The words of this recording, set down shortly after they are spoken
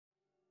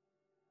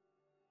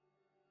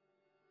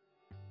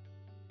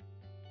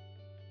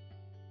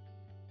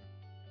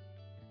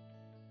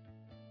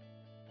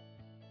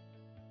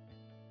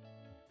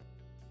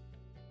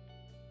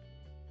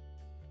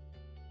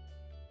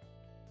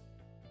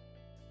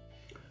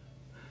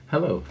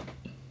Hello,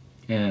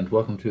 and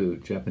welcome to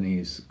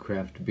Japanese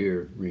Craft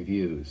Beer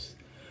Reviews.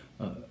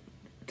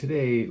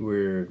 Today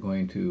we're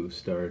going to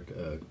start,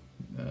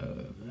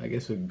 I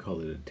guess we can call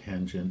it a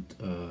tangent,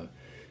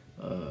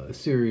 a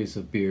series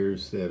of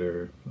beers that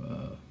are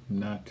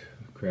not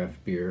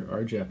craft beer,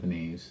 are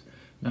Japanese,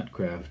 not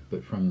craft,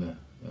 but from the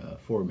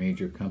four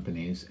major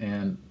companies,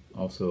 and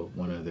also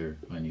one other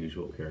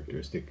unusual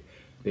characteristic.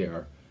 They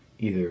are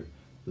either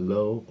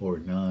low or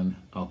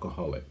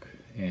non-alcoholic.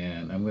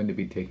 And I'm going to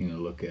be taking a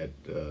look at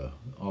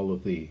all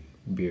of the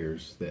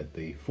beers that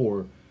the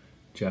four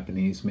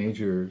Japanese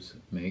majors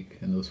make,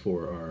 and those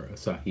four are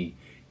Asahi,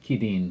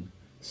 Kirin,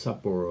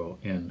 Sapporo,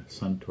 and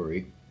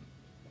Suntory.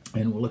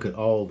 And we'll look at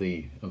all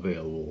the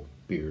available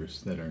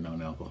beers that are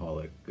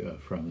non-alcoholic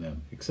from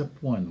them,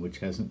 except one which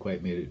hasn't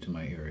quite made it to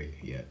my area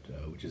yet,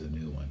 which is a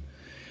new one.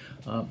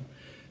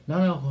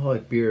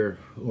 Non-alcoholic beer,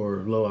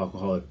 or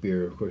low-alcoholic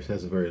beer, of course,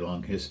 has a very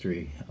long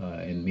history.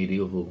 In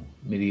medieval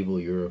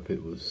Europe,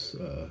 it was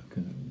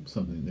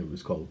something that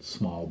was called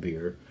small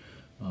beer,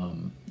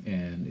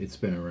 and it's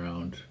been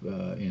around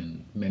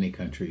in many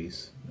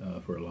countries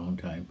for a long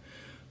time.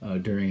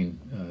 During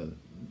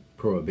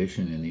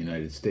Prohibition in the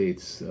United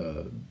States,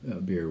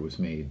 beer was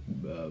made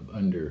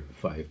under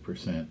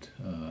 5%,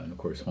 and of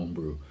course,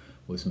 homebrew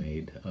was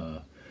made.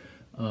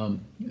 So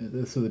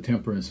the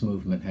temperance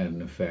movement had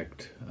an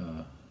effect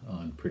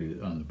on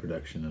the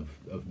production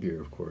of beer.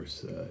 Of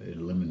course, it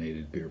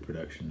eliminated beer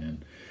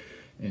production,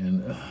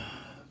 and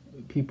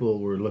people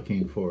were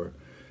looking for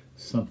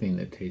something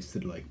that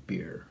tasted like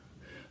beer.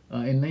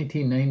 In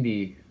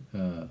 1990,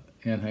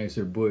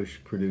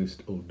 Anheuser-Busch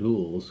produced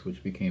O'Doul's,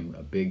 which became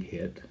a big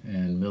hit,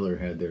 and Miller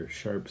had their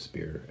Sharps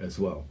beer as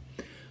well.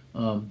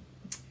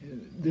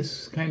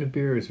 This kind of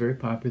beer is very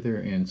popular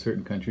in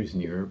certain countries in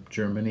Europe,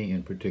 Germany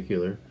in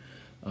particular,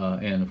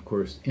 and of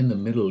course in the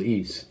Middle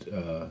East,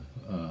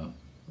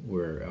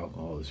 where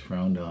alcohol is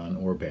frowned on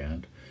or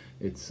banned.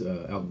 It's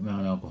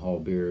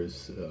non-alcohol beer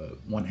is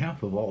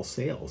 1/2 of all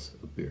sales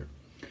of beer.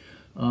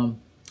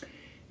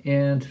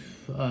 And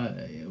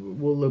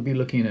we'll be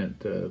looking at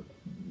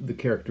the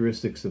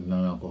characteristics of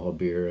non-alcohol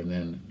beer, and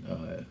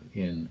then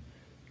in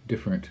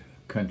different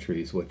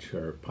countries which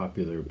are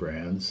popular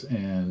brands,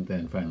 and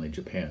then finally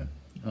Japan.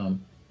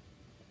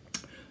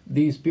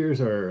 These beers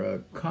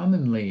are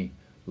commonly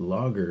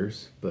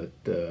lagers, but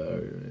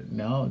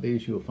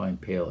nowadays you'll find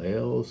pale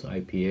ales,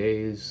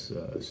 IPAs,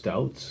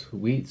 stouts,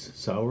 wheats,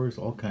 sours,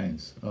 all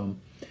kinds.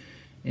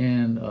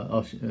 And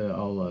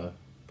I'll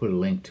put a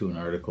link to an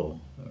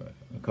article,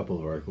 a couple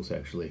of articles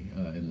actually,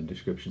 in the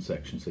description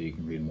section, so you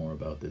can read more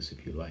about this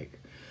if you like.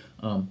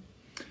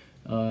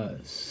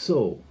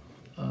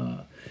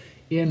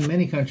 In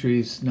many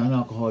countries,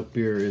 non-alcoholic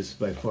beer is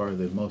by far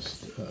the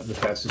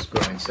fastest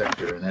growing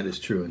sector, and that is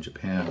true in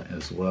Japan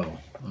as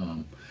well.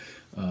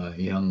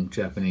 Young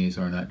Japanese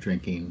are not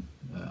drinking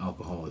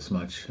alcohol as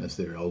much as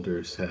their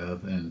elders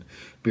have, and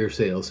beer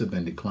sales have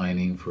been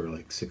declining for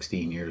like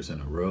 16 years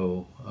in a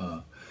row.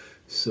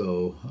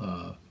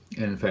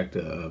 And in fact,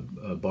 a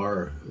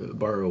bar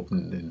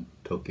opened in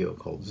Tokyo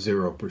called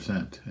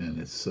 0%, and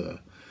it's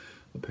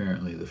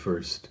apparently the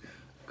first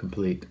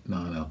complete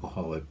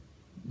non-alcohol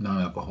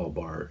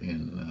bar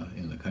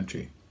in the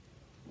country.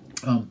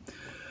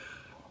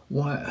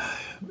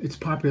 It's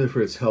popular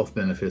for its health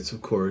benefits,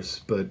 of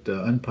course, but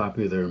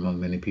unpopular among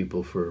many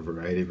people for a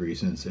variety of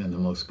reasons, and the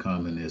most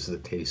common is the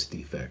taste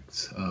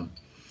defects.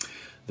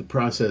 The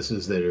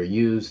processes that are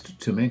used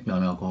to make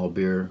non-alcohol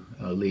beer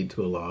lead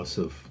to a loss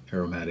of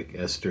aromatic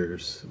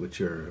esters, which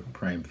are a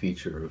prime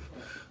feature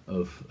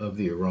of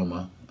the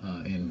aroma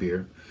in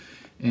beer,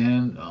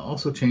 and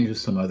also changes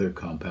some other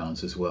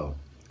compounds as well.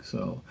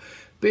 So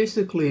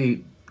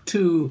basically,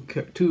 two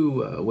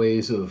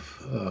ways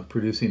of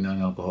producing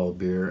non-alcohol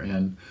beer,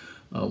 and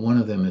one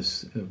of them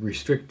is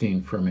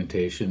restricting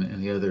fermentation,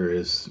 and the other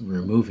is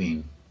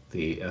removing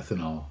the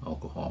ethanol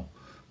alcohol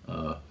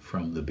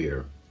from the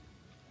beer.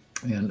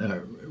 And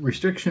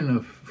restriction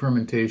of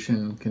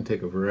fermentation can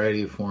take a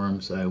variety of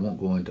forms. I won't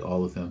go into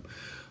all of them.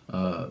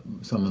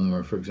 Some of them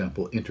are, for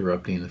example,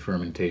 interrupting the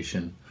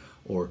fermentation,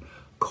 or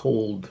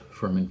cold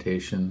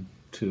fermentation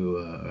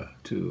to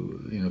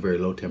very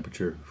low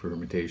temperature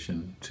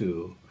fermentation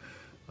to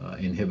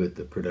inhibit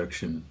the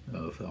production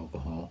of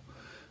alcohol.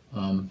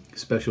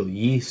 Special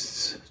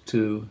yeasts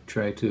to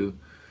try to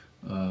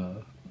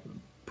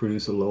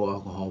produce a low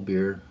alcohol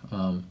beer.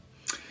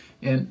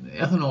 And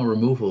ethanol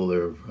removal,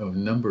 there are a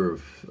number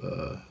of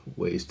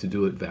ways to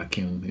do it: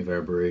 vacuum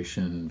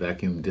evaporation,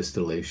 vacuum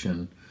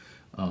distillation,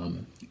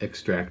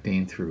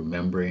 extracting through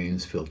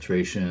membranes,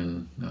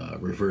 filtration,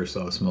 reverse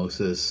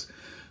osmosis,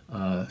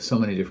 so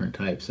many different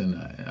types. And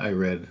I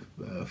read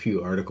a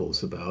few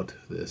articles about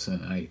this,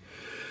 and I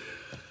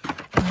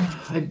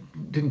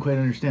didn't quite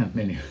understand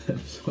many of them.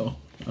 So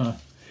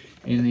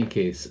in any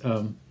case,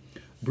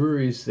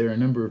 breweries, there are a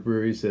number of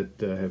breweries that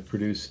have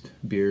produced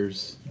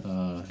beers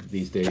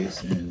these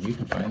days, and you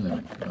can find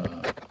them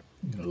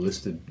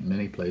listed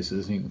many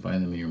places, and you can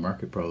find them in your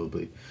market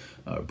probably.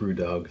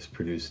 BrewDog has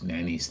produced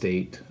Nanny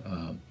State.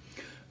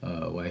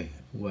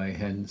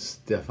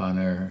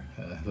 Weihenstephaner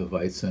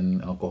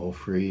Hefeweizen,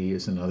 alcohol-free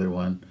is another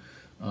one.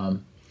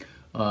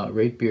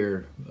 Rate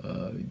Beer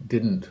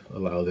didn't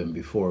allow them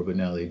before, but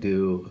now they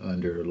do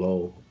under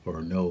low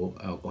or no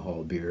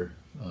alcohol beer,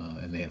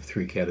 and they have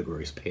three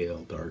categories: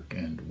 pale, dark,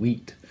 and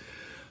wheat.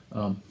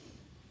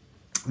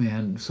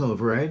 And so a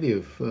variety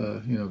of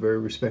very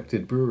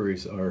respected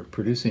breweries are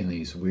producing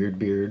these. Weird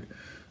Beard,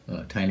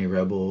 Tiny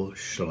Rebel,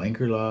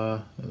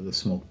 Schlenkerla, the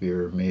smoke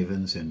beer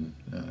mavens in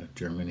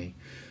Germany,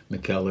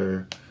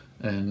 Mikkeller,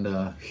 and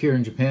here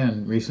in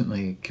Japan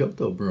recently,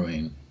 Kyoto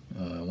Brewing,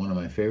 one of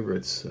my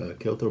favorites,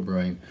 Kyoto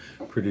Brewing,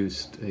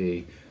 produced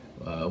a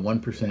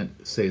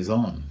 1%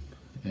 Saison,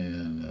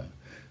 and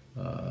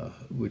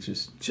which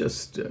is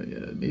just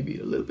maybe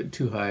a little bit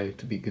too high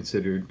to be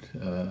considered,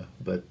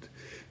 but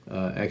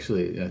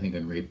actually I think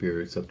in Rate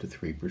Beer it's up to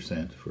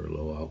 3% for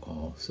low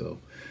alcohol. So,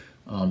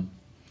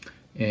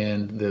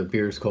 and the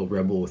beer is called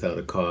Rebel Without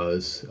a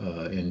Cause.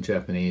 In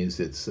Japanese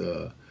it's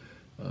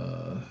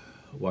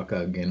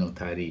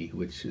Wakagenotari,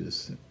 which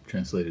is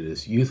translated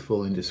as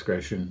youthful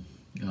indiscretion.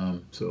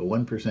 So a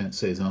 1%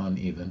 Saison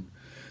even.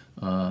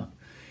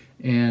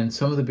 And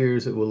some of the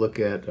beers that we'll look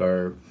at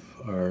are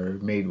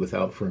made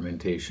without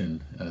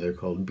fermentation. They're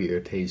called beer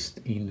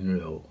taste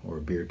inro, or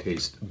beer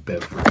taste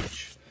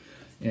beverage.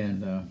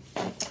 And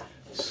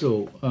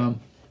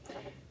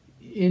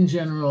in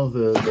general,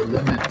 the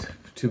limit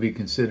to be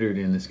considered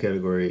in this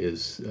category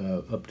is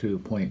up to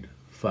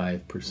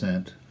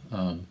 0.5%.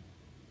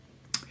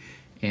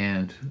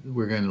 And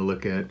we're going to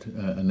look at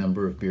a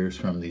number of beers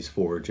from these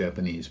four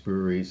Japanese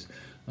breweries.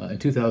 In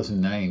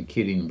 2009,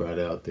 Kirin brought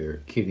out their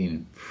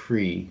Kirin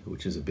Free,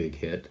 which is a big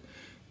hit.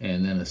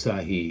 And then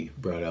Asahi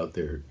brought out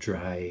their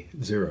Dry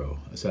Zero.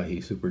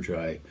 Asahi Super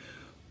Dry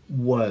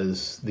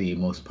was the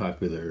most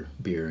popular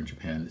beer in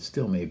Japan. It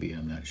still may be,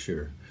 I'm not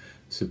sure.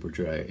 Super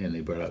Dry. And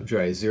they brought out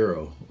Dry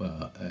Zero,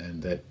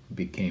 and that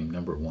became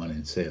 #1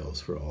 in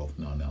sales for all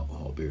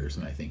non-alcohol beers,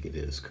 and I think it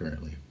is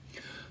currently.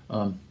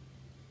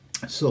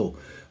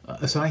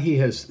 Asahi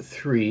has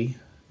 3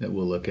 that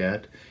we'll look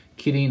at.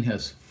 Kirin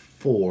has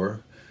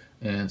 4,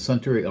 and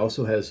Suntory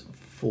also has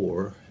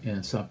 4,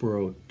 and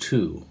Sapporo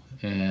 2.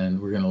 And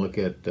we're going to look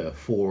at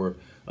 4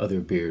 other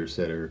beers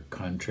that are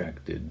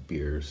contracted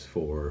beers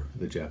for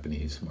the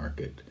Japanese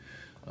market.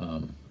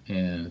 When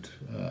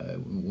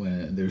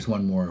there's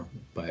one more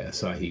by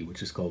Asahi,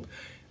 which is called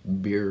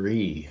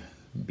Beery,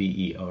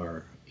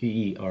 B-E-R-E-R-Y,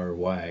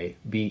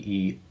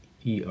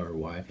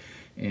 B-E-E-R-Y,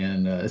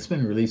 and it's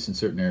been released in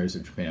certain areas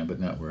of Japan, but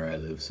not where I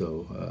live,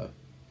 so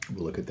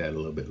we'll look at that a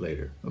little bit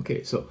later.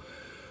 Okay, so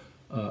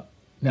we're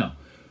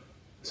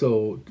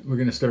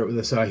going to start with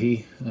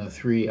Asahi,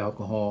 3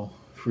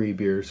 alcohol-free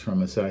beers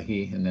from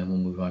Asahi, and then we'll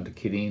move on to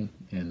Kirin,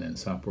 and then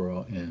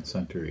Sapporo and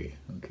Suntory.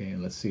 Okay,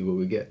 and let's see what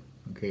we get.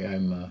 Okay,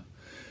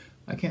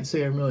 I can't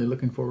say I'm really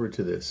looking forward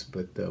to this,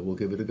 but we'll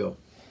give it a go.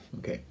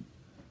 Okay.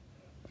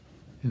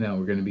 And now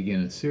we're going to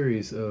begin a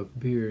series of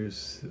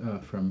beers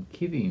from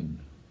Kirin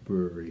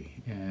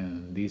Brewery,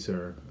 and these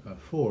are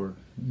 4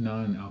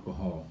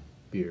 non-alcohol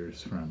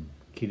beers from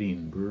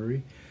Kirin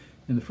Brewery.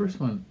 And the first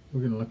one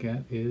we're going to look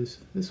at is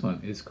this one.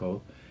 It's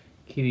called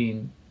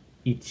Kirin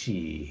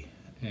Ichi,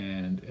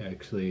 and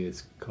actually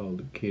it's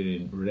called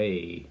Kirin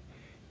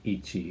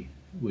Ichi,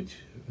 which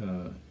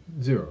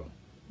Zero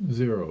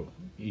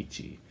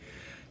Ichi.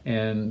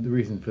 And the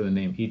reason for the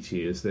name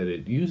Ichi is that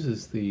it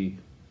uses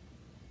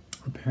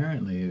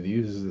apparently it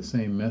uses the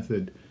same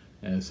method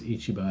as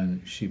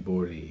Ichiban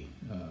Shibori,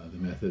 the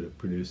method of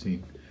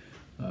producing,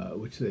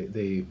 which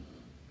they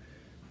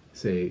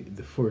say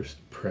the first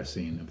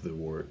pressing of the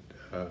wort,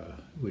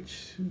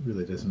 which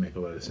really doesn't make a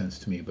lot of sense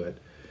to me, but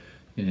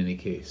in any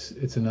case,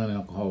 it's a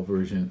non-alcohol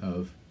version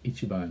of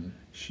Ichiban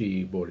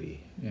Shibori,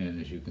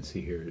 and as you can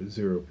see here,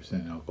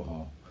 0%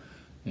 alcohol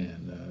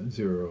and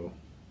zero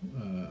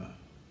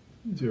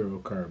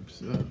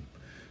carbs.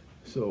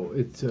 So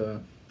it's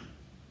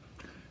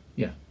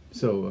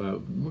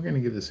So we're going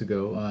to give this a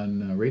go.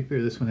 On Rate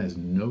Beer, this one has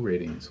no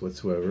ratings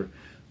whatsoever.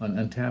 On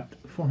Untapped,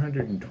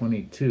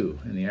 422,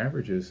 and the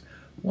average is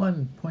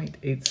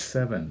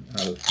 1.87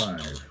 out of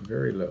 5.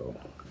 Very low.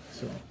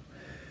 So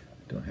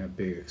don't have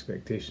big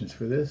expectations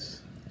for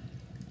this.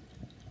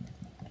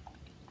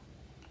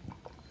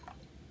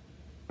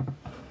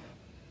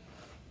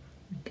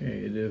 Okay,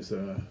 it is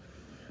a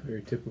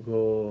very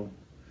typical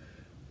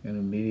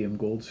medium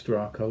gold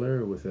straw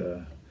color with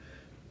a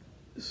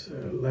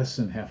less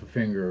than half a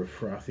finger of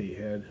frothy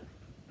head.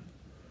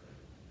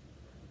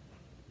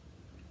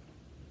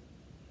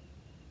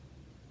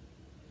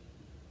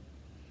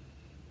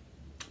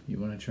 You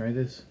want to try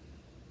this?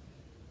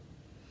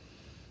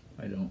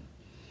 I don't.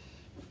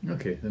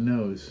 Okay, the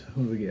nose.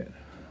 What do we get?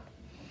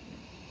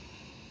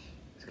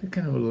 It's got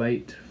kind of a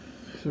light,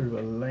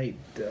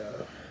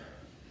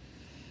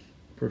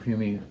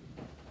 perfumey,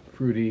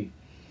 fruity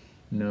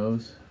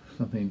nose.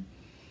 Something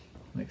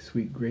like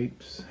sweet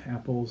grapes,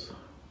 apples.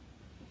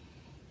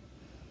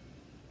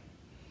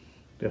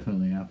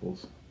 Definitely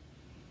apples.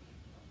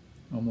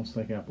 Almost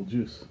like apple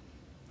juice.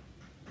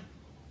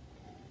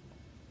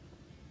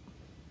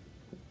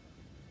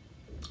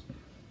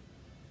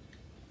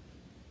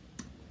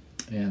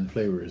 And the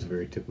flavor is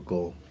very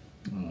typical,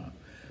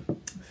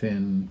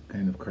 thin,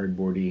 kind of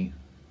cardboardy,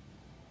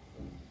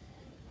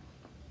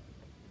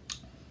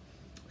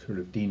 sort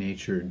of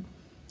denatured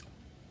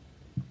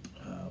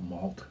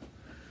malt,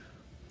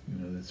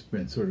 that's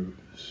been sort of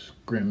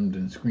scrimmed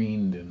and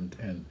screened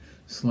and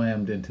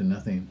slammed into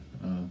nothing.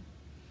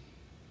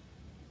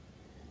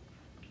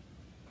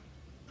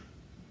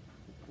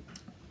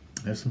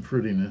 Has some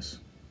fruitiness,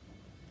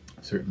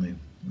 certainly.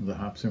 The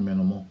hops are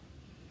minimal.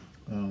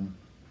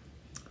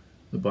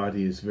 The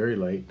body is very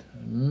light,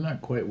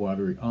 not quite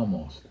watery,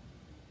 almost.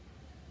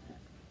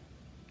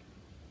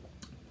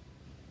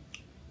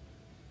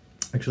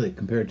 Actually,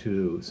 compared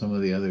to some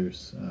of the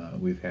others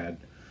we've had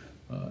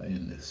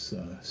in this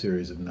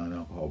series of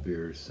non-alcohol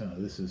beers,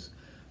 this is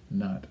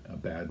not a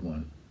bad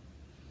one.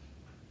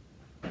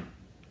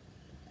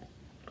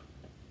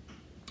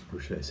 Or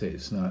should I say,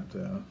 it's not,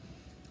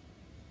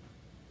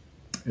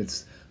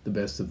 it's the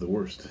best of the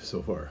worst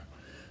so far.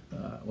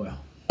 Well,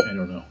 I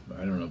don't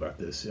know about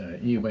this.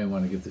 You may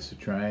want to give this a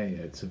try.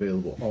 It's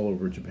available all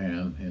over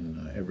Japan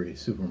in every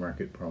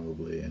supermarket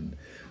probably and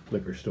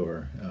liquor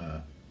store.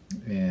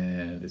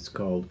 And it's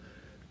called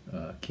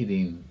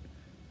Kirin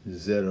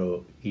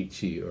Zero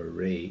Ichi or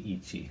Rei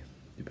Ichi,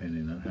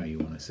 depending on how you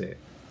want to say it.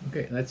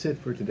 Okay, that's it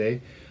for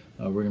today.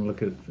 We're going to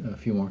look at a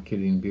few more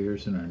Kirin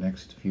beers in our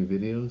next few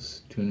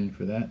videos. Tune in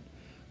for that.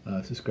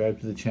 Subscribe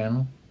to the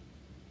channel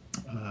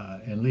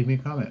and leave me a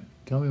comment.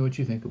 Tell me what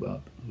you think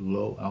about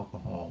low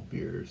alcohol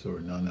beers or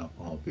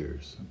non-alcohol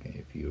beers,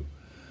 okay, if you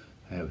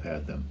have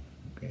had them.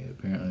 Okay,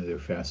 apparently they're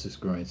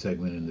fastest growing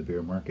segment in the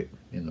beer market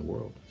in the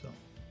world. So.